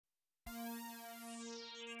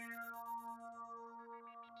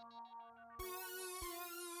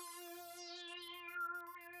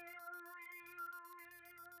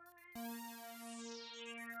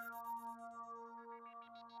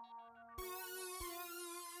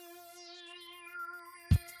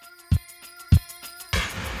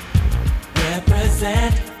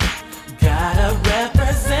represent, gotta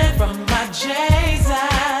represent from my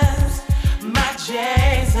Jesus, my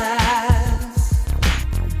Jesus.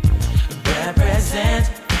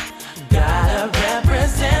 Represent, gotta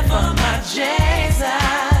represent for my Jesus,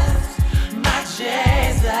 my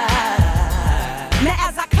Jesus. Now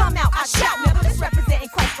as I come out, I shout, never misrepresenting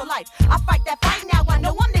Christ for life. I fight that fight now, I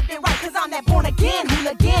know I'm living right, cause I'm that born again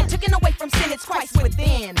hooligan, taken away from sin, it's Christ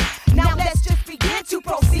within. Now let's just begin to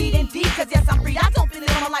proceed indeed, cause yes, I'm free. I don't believe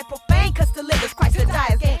my life profane, cause to live is Christ, to die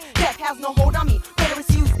is gain. Death has no hold on me, greater is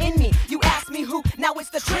used in me. You ask me who, now it's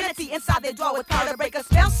the Trinity inside their dwell with power to break a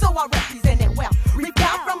spell, so I represent it well.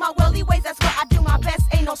 Repel from my worldly ways, that's where I do my best,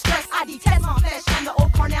 ain't no stress. I detest my flesh and the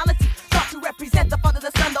old carnality, thought to represent the Father,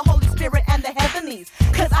 the Son, the Holy Spirit, and the heavenlies.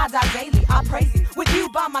 Cause I die daily, I praise you. With you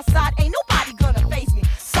by my side, ain't nobody gonna face me.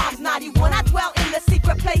 Psalms 91, I dwell in the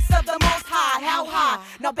secret place of the Most High. How high?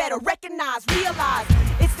 Now better recognize, realize,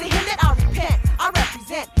 it's to Him that I repent, I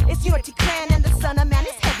represent. It's Unity Clan and the Son of Man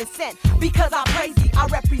is heaven sent. Because I praise Thee, I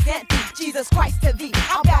represent Thee, Jesus Christ to Thee,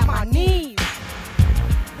 I'll bow my knees.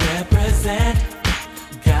 Represent,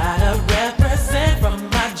 gotta represent from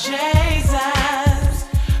my Jesus,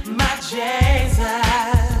 my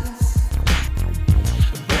Jesus.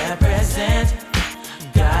 Represent,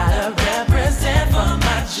 gotta represent for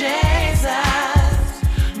my Jesus,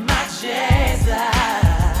 my Jesus.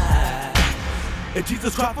 And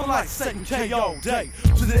Jesus Christ for life, Satan K all day.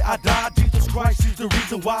 Today I died, Jesus Christ is the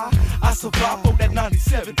reason why I survived for that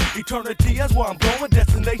 97. Eternity is where I'm going,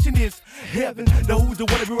 destination is heaven. Now who's the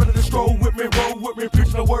one to be ready to stroll with me, roll with me,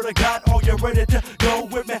 preaching the word of God? Are you ready to go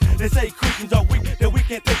with me? They say Christians are weak, that we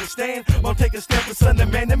can't take a stand. I'm taking a stand for Son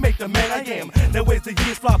of Man and make the man I am. Now as the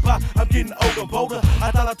years fly by, I'm getting older, bolder.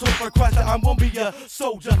 I thought I told for Christ that I'm gonna be a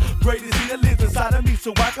soldier. Great is He that lives inside of me,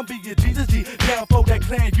 so I can be a Jesus G. Down for that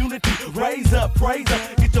clan unity, raise up, praise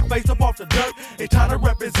up, get your face up off the dirt. It's time to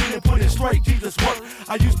represent and put it straight, Jesus work.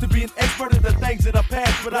 I used to be an expert at the things that I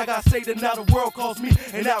passed, but I got saved and now the world calls me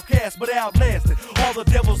an outcast, but outlasted all the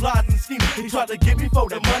devil's lies and schemes. He tried to get me for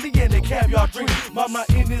the money and the caviar dream. I'm not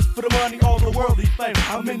in this for the money or the worldly fame.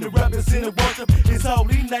 I'm in the represent and worship His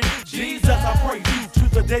holy name. Jesus, I praise You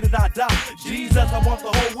to the day that I die. Jesus, I want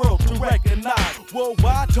the whole world to recognize.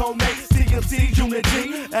 Worldwide, donate, CMC,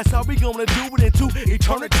 unity. That's how we gonna do it into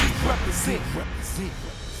eternity. Represent, represent.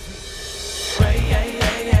 Pray, yeah,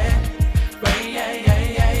 yeah, yeah. Pray, yeah, yeah,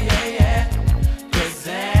 yeah, yeah, yeah.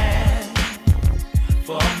 Present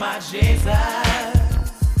for my Jesus.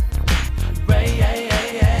 Pray, yeah,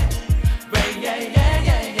 yeah, yeah. Pray, yeah, yeah,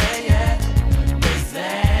 yeah, yeah, yeah.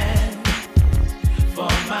 Present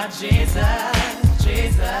for my Jesus,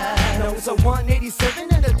 Jesus. Now it's a 187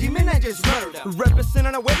 and a demon I just murdered.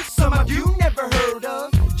 Representing a way some of you never heard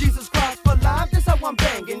of. Jesus Christ for life, that's how I'm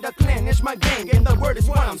banging. The clan is my gang and the word is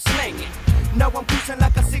what I'm slanging. Now I'm cruising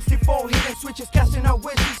like a 64, hitting switches, casting out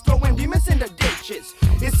wishes, throwing demons in the ditches.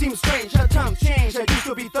 It seems strange how times change. I used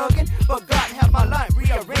to be thugging, but God have my life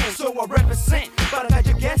rearranged, so I represent. But I got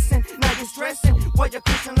you guessing, now you stressing. While you're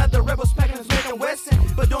Christian like the rebels, packing Smith and Wesson.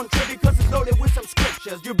 But don't trip because it's loaded with some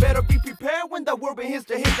scriptures. You better be prepared when the word begins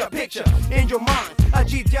to hit the picture. In your mind, I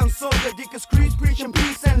cheat down soldier, Deacon Screech, preaching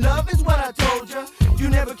peace and love is what I told you. You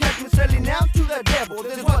never catch me selling out to the devil.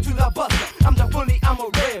 This is what to the buster. I'm a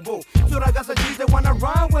rebel. So I got some G's that wanna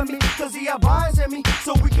ride with me, cause He abides in me.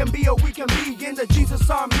 So we can be or we can be in the Jesus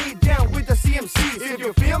army down with